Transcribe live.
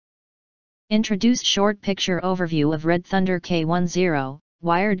Introduced short picture overview of RedThunder K10,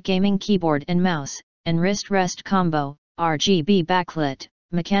 wired gaming keyboard and mouse, and wrist rest combo, RGB backlit,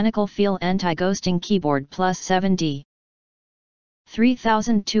 mechanical feel anti-ghosting keyboard plus 7D.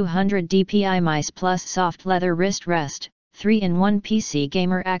 3200 dpi Mice+Soft leather wrist rest, 3-in-1 PC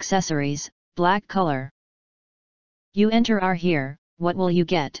gamer accessories, black color. You enter our here, what will you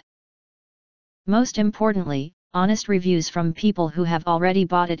get? Most importantly, honest reviews from people who have already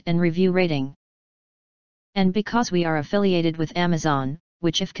bought it and review rating. And because we are affiliated with Amazon,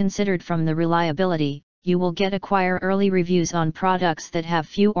 which if considered from the reliability, you will get acquire early reviews on products that have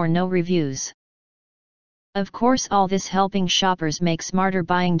few or no reviews. Of course, all this helping shoppers make smarter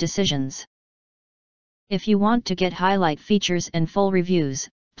buying decisions. If you want to get highlight features and full reviews,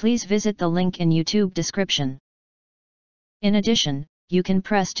 please visit the link in YouTube description. In addition, you can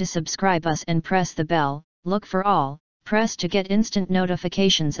press to subscribe us and press the bell, look for all, press to get instant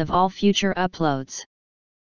notifications of all future uploads.